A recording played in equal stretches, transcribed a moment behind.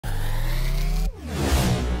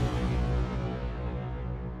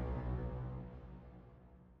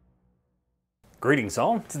Greetings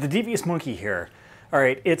all, it's the Devious Monkey here. All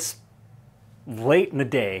right, it's late in the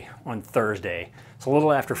day on Thursday. It's a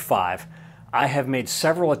little after 5. I have made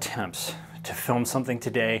several attempts to film something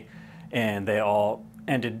today and they all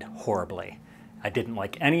ended horribly. I didn't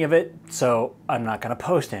like any of it, so I'm not gonna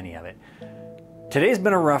post any of it. Today's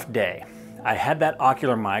been a rough day. I had that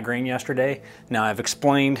ocular migraine yesterday. Now I've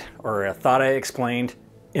explained, or I thought I explained,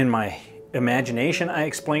 in my imagination I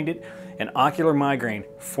explained it, an ocular migraine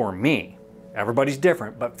for me. Everybody's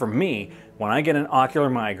different, but for me, when I get an ocular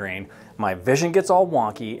migraine, my vision gets all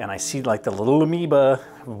wonky and I see like the little amoeba,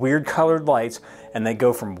 weird colored lights, and they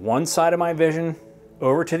go from one side of my vision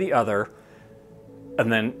over to the other,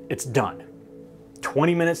 and then it's done.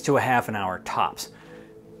 20 minutes to a half an hour tops.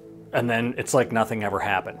 And then it's like nothing ever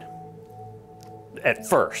happened. At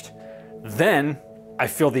first. Then I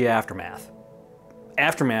feel the aftermath.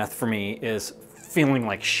 Aftermath for me is feeling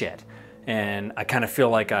like shit. And I kind of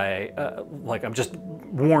feel like I'm just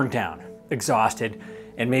worn down, exhausted,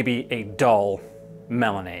 and maybe a dull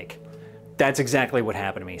melon ache. That's exactly what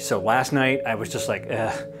happened to me. So last night I was just like,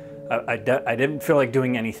 I didn't feel like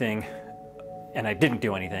doing anything, and I didn't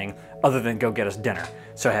do anything other than go get us dinner.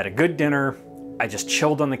 So I had a good dinner. I just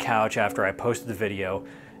chilled on the couch after I posted the video,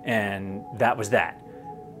 and that was that.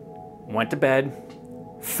 Went to bed,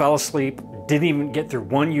 fell asleep, didn't even get through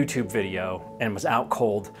one YouTube video, and was out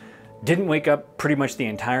cold. Didn't wake up pretty much the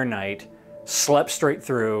entire night, slept straight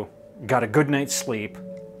through, got a good night's sleep.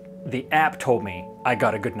 The app told me I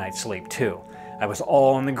got a good night's sleep too. I was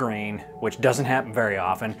all in the green, which doesn't happen very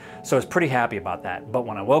often, so I was pretty happy about that. But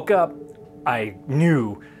when I woke up, I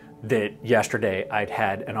knew that yesterday I'd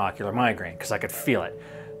had an ocular migraine because I could feel it.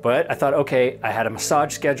 But I thought, okay, I had a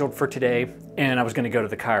massage scheduled for today and I was gonna go to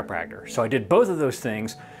the chiropractor. So I did both of those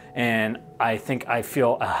things, and I think I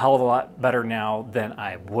feel a hell of a lot better now than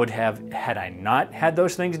I would have had I not had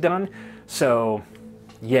those things done. So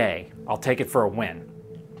yay, I'll take it for a win.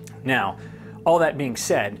 Now, all that being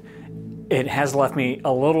said, it has left me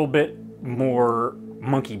a little bit more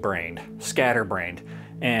monkey-brained, scatterbrained,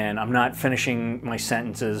 and I'm not finishing my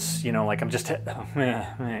sentences, you know, like I'm just,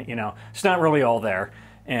 you know, it's not really all there,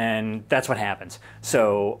 and that's what happens.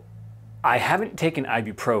 So I haven't taken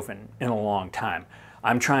ibuprofen in a long time.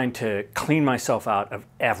 I'm trying to clean myself out of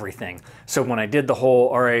everything. So when I did the whole,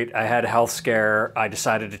 all right, I had a health scare, I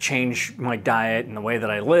decided to change my diet and the way that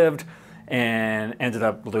I lived, and ended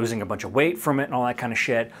up losing a bunch of weight from it and all that kind of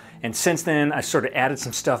shit. And since then, I sort of added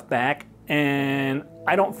some stuff back, and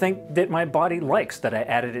I don't think that my body likes that I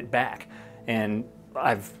added it back. And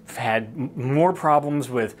I've had more problems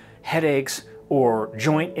with headaches or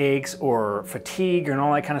joint aches or fatigue and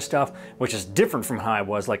all that kind of stuff, which is different from how I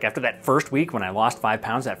was like after that first week when I lost 5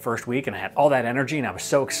 pounds that first week and I had all that energy and I was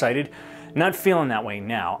so excited. Not feeling that way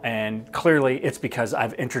now, and clearly it's because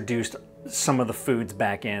I've introduced some of the foods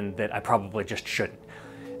back in that I probably just shouldn't.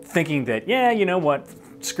 Thinking that, yeah, you know what,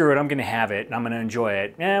 screw it, I'm gonna have it and I'm gonna enjoy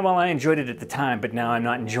it. Yeah, well, I enjoyed it at the time, but now I'm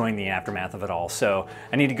not enjoying the aftermath of it all. So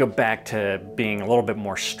I need to go back to being a little bit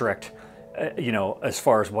more strict, you know, as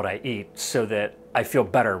far as what I eat, so that I feel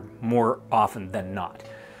better more often than not.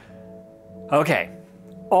 Okay,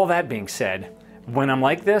 all that being said, when I'm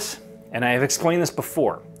like this, and I have explained this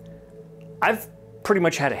before, I've pretty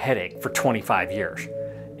much had a headache for 25 years,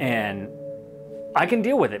 and I can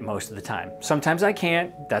deal with it most of the time. Sometimes I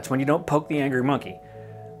can't, that's when you don't poke the angry monkey.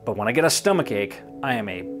 But when I get a stomach ache, I am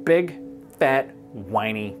a big, fat,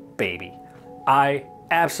 whiny baby. I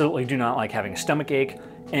absolutely do not like having a stomach ache,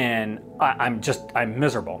 and I'm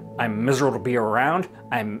miserable. I'm miserable to be around.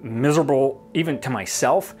 I'm miserable even to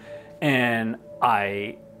myself, and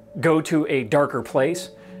I go to a darker place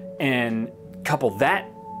and couple that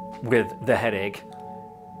with the headache,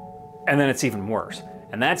 and then it's even worse.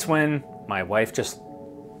 And that's when my wife just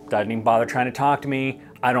doesn't even bother trying to talk to me.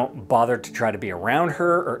 I don't bother to try to be around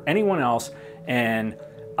her or anyone else, and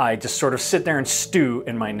I just sort of sit there and stew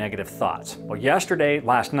in my negative thoughts. Well,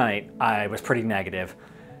 last night, I was pretty negative,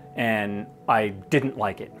 and I didn't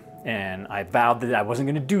like it. And I vowed that I wasn't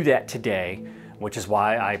gonna do that today, which is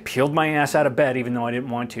why I peeled my ass out of bed even though I didn't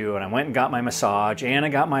want to, and I went and got my massage, and I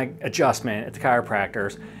got my adjustment at the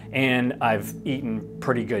chiropractor's, and I've eaten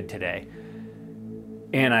pretty good today.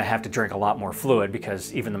 And I have to drink a lot more fluid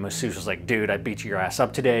because even the masseuse was like, dude, I beat your ass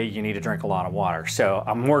up today, you need to drink a lot of water. So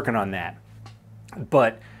I'm working on that.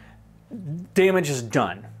 But damage is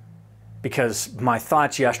done because my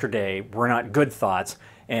thoughts yesterday were not good thoughts,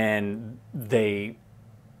 and they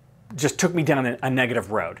just took me down a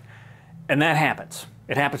negative road. And that happens.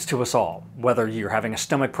 It happens to us all. Whether you're having a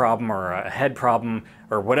stomach problem or a head problem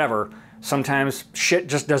or whatever, sometimes shit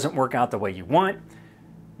just doesn't work out the way you want.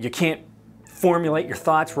 You can't formulate your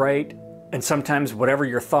thoughts right, And sometimes whatever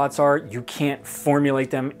your thoughts are, you can't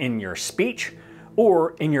formulate them in your speech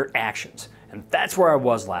or in your actions. And that's where I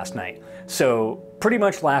was last night. So pretty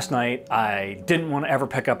much last night, I didn't want to ever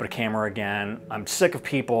pick up a camera again. I'm sick of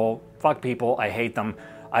people. Fuck people. I hate them.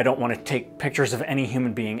 I don't want to take pictures of any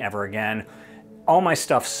human being ever again. All my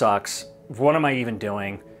stuff sucks. What am I even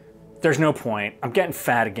doing? There's no point. I'm getting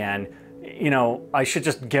fat again. You know, I should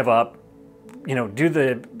just give up, you know, do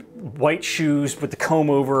the white shoes with the comb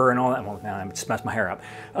over and all that. Well, now I just messed my hair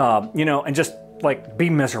up. You know, and just like be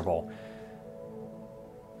miserable.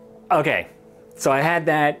 Okay, so I had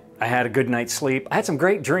that. I had a good night's sleep. I had some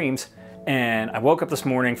great dreams, and I woke up this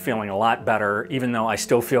morning feeling a lot better, even though I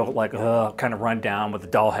still feel like kind of run down with a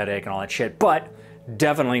dull headache and all that shit. But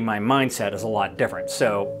definitely my mindset is a lot different.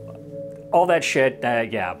 So all that shit,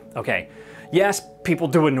 yeah, okay. Yes, people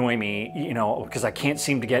do annoy me, you know, because I can't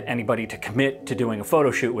seem to get anybody to commit to doing a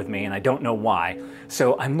photo shoot with me, and I don't know why.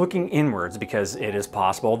 So I'm looking inwards because it is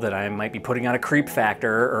possible that I might be putting on a creep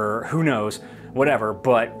factor, or who knows, whatever.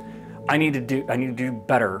 But I need to do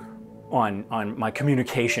better on my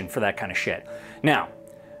communication for that kind of shit. Now,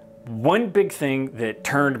 one big thing that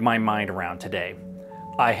turned my mind around today,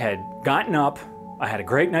 I had gotten up, I had a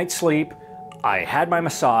great night's sleep, I had my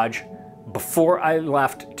massage. Before I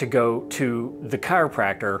left to go to the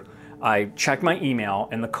chiropractor, I checked my email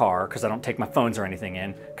in the car because I don't take my phones or anything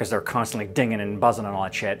in because they're constantly dinging and buzzing and all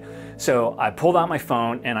that shit. So I pulled out my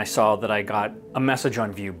phone and I saw that I got a message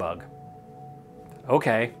on ViewBug.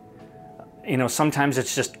 Okay. You know, sometimes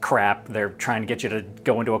it's just crap. They're trying to get you to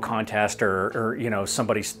go into a contest, or you know,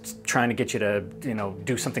 somebody's trying to get you to, you know,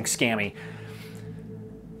 do something scammy.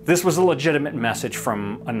 This was a legitimate message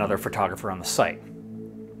from another photographer on the site.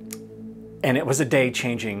 And it was a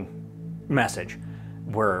day-changing message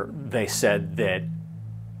where they said that,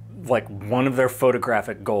 like, one of their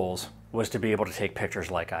photographic goals was to be able to take pictures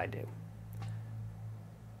like I do.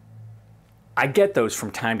 I get those from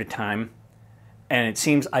time to time, and it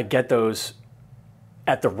seems I get those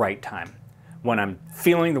at the right time. When I'm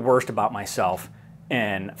feeling the worst about myself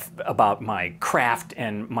and about my craft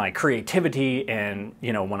and my creativity, and,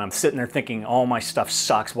 you know, when I'm sitting there thinking all my stuff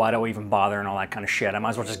sucks, why do I even bother, and all that kind of shit, I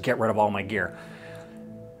might as well just get rid of all my gear.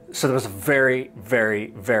 So there was a very, very,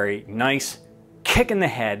 very nice kick in the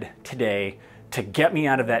head today to get me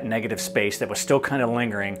out of that negative space that was still kind of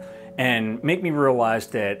lingering and make me realize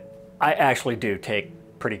that I actually do take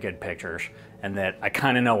pretty good pictures and that I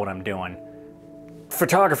kind of know what I'm doing.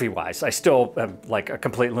 Photography-wise, I still am like a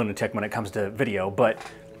complete lunatic when it comes to video, but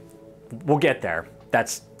we'll get there.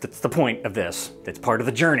 That's the point of this. It's part of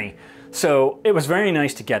the journey. So it was very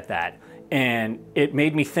nice to get that. And it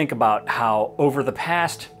made me think about how over the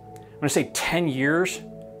past, I'm gonna say 10 years-ish,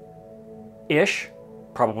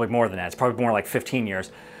 probably more than that, it's probably more like 15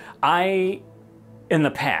 years, in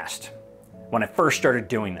the past, when I first started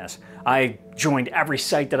doing this, I joined every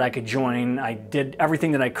site that I could join. I did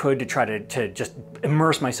everything that I could to try to just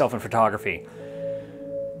immerse myself in photography.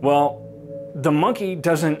 Well, the monkey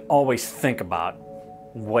doesn't always think about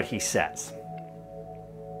what he says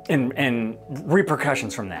and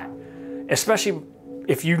repercussions from that. Especially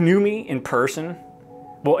if you knew me in person.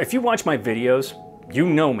 Well, if you watch my videos, you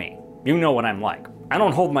know me. You know what I'm like. I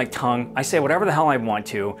don't hold my tongue. I say whatever the hell I want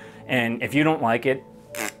to, and if you don't like it,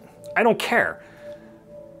 I don't care.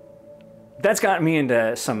 That's gotten me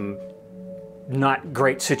into some not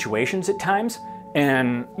great situations at times,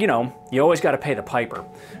 and you know, you always got to pay the piper.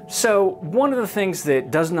 So one of the things that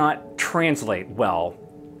does not translate well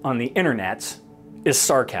on the internets is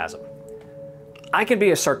sarcasm. I can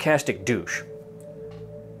be a sarcastic douche.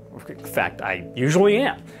 In fact, I usually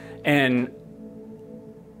am. And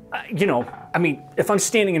you know, I mean, if I'm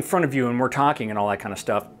standing in front of you and we're talking and all that kind of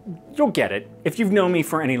stuff, you'll get it. If you've known me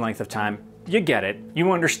for any length of time, you get it,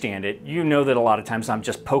 you understand it, you know that a lot of times I'm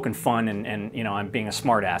just poking fun and you know, I'm being a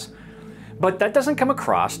smartass. But that doesn't come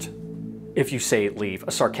across if you say leave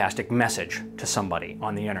a sarcastic message to somebody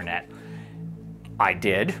on the internet. I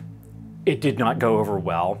did. It did not go over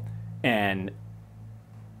well, and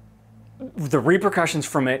the repercussions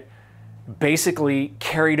from it basically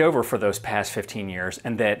carried over for those past 15 years,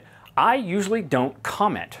 and that I usually don't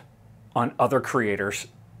comment on other creators,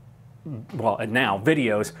 well, and now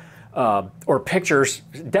videos, or pictures,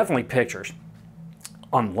 definitely pictures,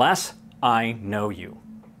 unless I know you,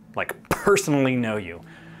 like personally know you.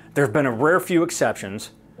 There have been a rare few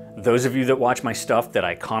exceptions. Those of you that watch my stuff that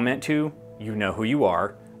I comment to, you know who you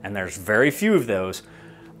are, and there's very few of those.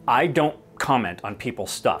 I don't comment on people's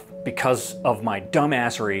stuff because of my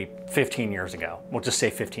dumbassery 15 years ago. We'll just say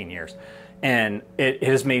 15 years. And it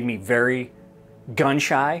has made me very gun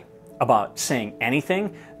shy about saying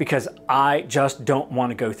anything because I just don't want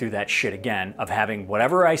to go through that shit again of having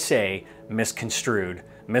whatever I say misconstrued,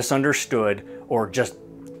 misunderstood, or just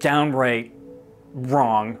downright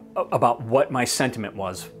wrong about what my sentiment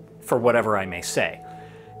was for whatever I may say.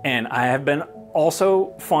 And I have been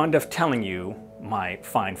also fond of telling you, my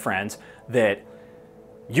fine friends, that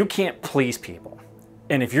you can't please people.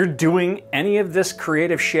 And if you're doing any of this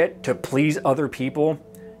creative shit to please other people,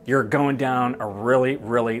 you're going down a really,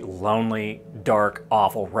 really lonely, dark,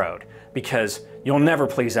 awful road because you'll never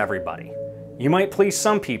please everybody. You might please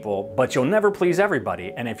some people, but you'll never please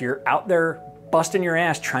everybody. And if you're out there busting your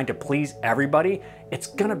ass trying to please everybody, it's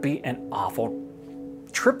gonna be an awful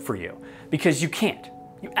trip for you because you can't.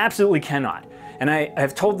 You absolutely cannot. And I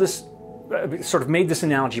have told this, sort of made this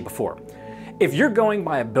analogy before. If you're going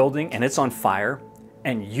by a building and it's on fire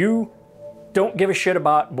and you don't give a shit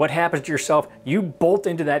about what happens to yourself, you bolt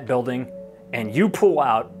into that building and you pull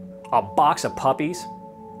out a box of puppies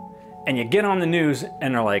and you get on the news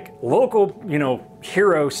and they're like, local, you know,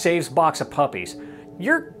 hero saves box of puppies.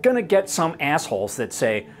 You're gonna get some assholes that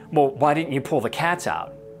say, well, why didn't you pull the cats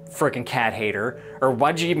out? Frickin' cat hater. Or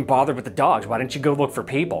why'd you even bother with the dogs? Why didn't you go look for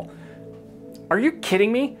people? Are you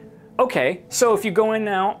kidding me? Okay, so if you go in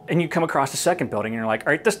now and you come across the second building and you're like,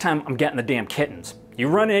 all right, this time I'm getting the damn kittens. You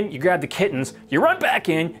run in, you grab the kittens, you run back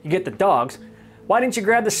in, you get the dogs. Why didn't you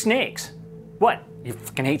grab the snakes? What, you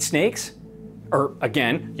fucking hate snakes? Or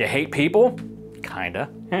again, you hate people? Kinda.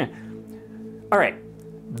 All right,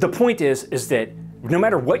 the point is that no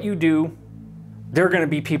matter what you do, there are gonna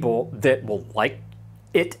be people that will like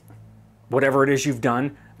it, whatever it is you've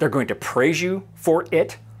done. They're going to praise you for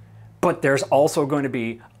it, but there's also going to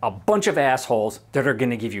be a bunch of assholes that are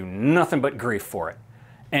gonna give you nothing but grief for it.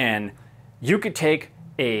 And you could take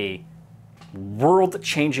a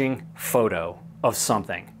world-changing photo of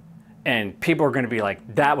something and people are gonna be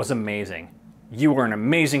like, that was amazing. You were an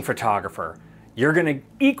amazing photographer. You're gonna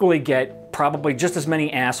equally get probably just as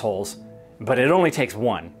many assholes, but it only takes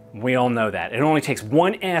one. We all know that. It only takes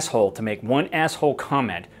one asshole to make one asshole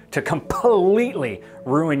comment to completely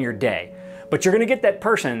ruin your day. But you're gonna get that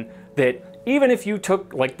person that even if you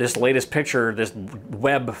took like this latest picture, this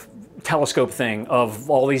Webb telescope thing of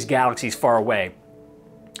all these galaxies far away,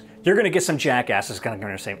 you're gonna get some jackass that's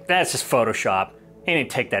gonna say, that's just Photoshop. He didn't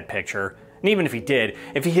take that picture. And even if he did,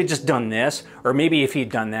 if he had just done this, or maybe if he'd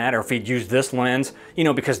done that, or if he'd used this lens, you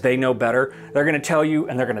know, because they know better, they're gonna tell you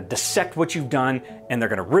and they're gonna dissect what you've done and they're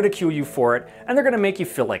gonna ridicule you for it and they're gonna make you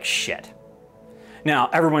feel like shit. Now,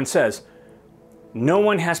 everyone says, no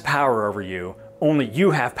one has power over you, only you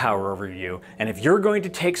have power over you. And if you're going to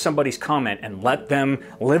take somebody's comment and let them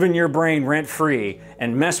live in your brain rent-free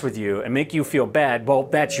and mess with you and make you feel bad, well,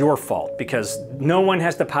 that's your fault because no one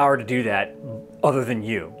has the power to do that other than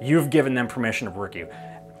you. You've given them permission to work you.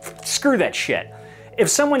 Screw that shit. If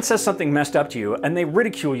someone says something messed up to you and they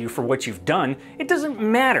ridicule you for what you've done, it doesn't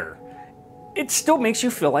matter. It still makes you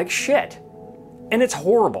feel like shit. And it's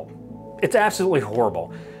horrible. It's absolutely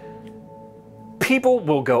horrible. People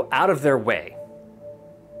will go out of their way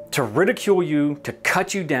to ridicule you, to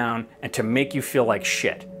cut you down, and to make you feel like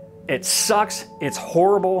shit. It sucks, it's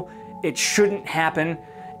horrible, it shouldn't happen,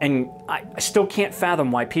 and I still can't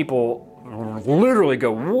fathom why people literally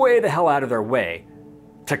go way the hell out of their way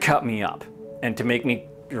to cut me up and to make me,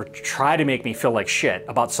 or try to make me feel like shit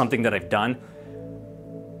about something that I've done.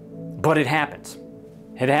 But it happens.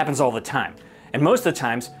 It happens all the time. And most of the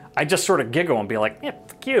times, I just sort of giggle and be like, yeah,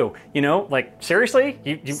 fuck you. You know, like, seriously?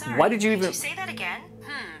 Sorry, why did you even... Did you say that again?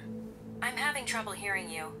 I'm having trouble hearing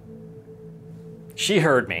you. She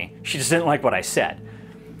heard me. She just didn't like what I said.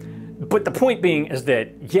 But the point being is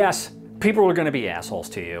that, yes, people are going to be assholes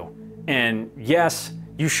to you. And yes,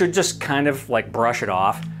 you should just kind of like brush it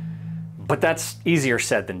off. But that's easier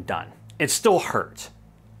said than done. It still hurts.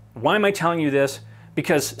 Why am I telling you this?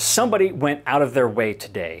 Because somebody went out of their way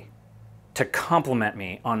today to compliment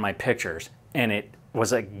me on my pictures. And it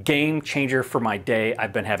was a game changer for my day.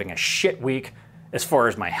 I've been having a shit week. As far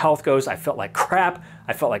as my health goes, I felt like crap.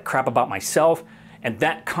 I felt like crap about myself. And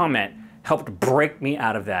that comment helped break me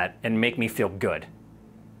out of that and make me feel good.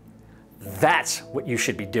 That's what you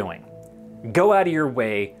should be doing. Go out of your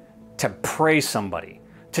way to praise somebody,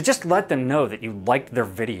 to just let them know that you liked their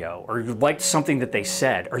video, or you liked something that they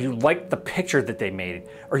said, or you liked the picture that they made,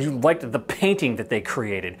 or you liked the painting that they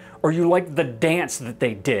created, or you liked the dance that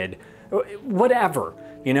they did, whatever,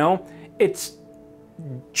 you know? It's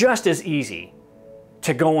just as easy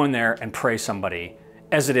to go on there and praise somebody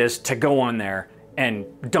as it is to go on there and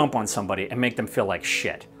dump on somebody and make them feel like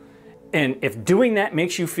shit. And if doing that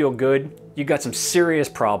makes you feel good, you got some serious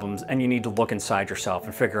problems and you need to look inside yourself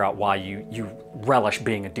and figure out why you relish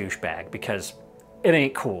being a douchebag, because it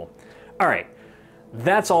ain't cool. All right,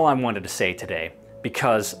 that's all I wanted to say today,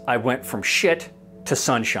 because I went from shit to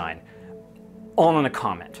sunshine all in a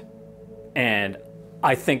comment. And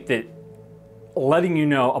I think that letting you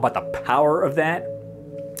know about the power of that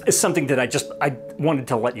is something that I wanted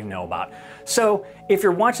to let you know about. So if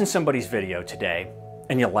you're watching somebody's video today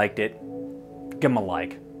and you liked it, give them a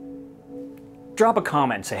like. Drop a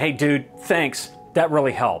comment and say, hey dude, thanks, that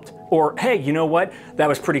really helped. Or hey, you know what? That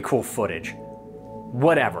was pretty cool footage.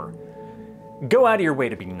 Whatever. Go out of your way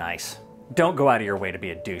to be nice. Don't go out of your way to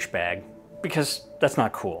be a douchebag, because that's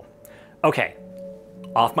not cool. Okay,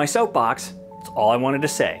 off my soapbox. That's all I wanted to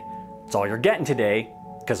say. That's all you're getting today,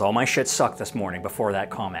 because all my shit sucked this morning before that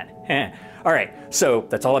comment. All right, so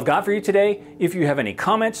that's all I've got for you today. If you have any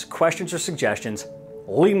comments, questions, or suggestions,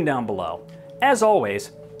 leave them down below. As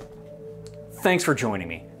always, thanks for joining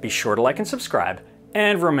me. Be sure to like and subscribe.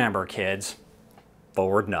 And remember, kids,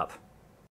 forward and up.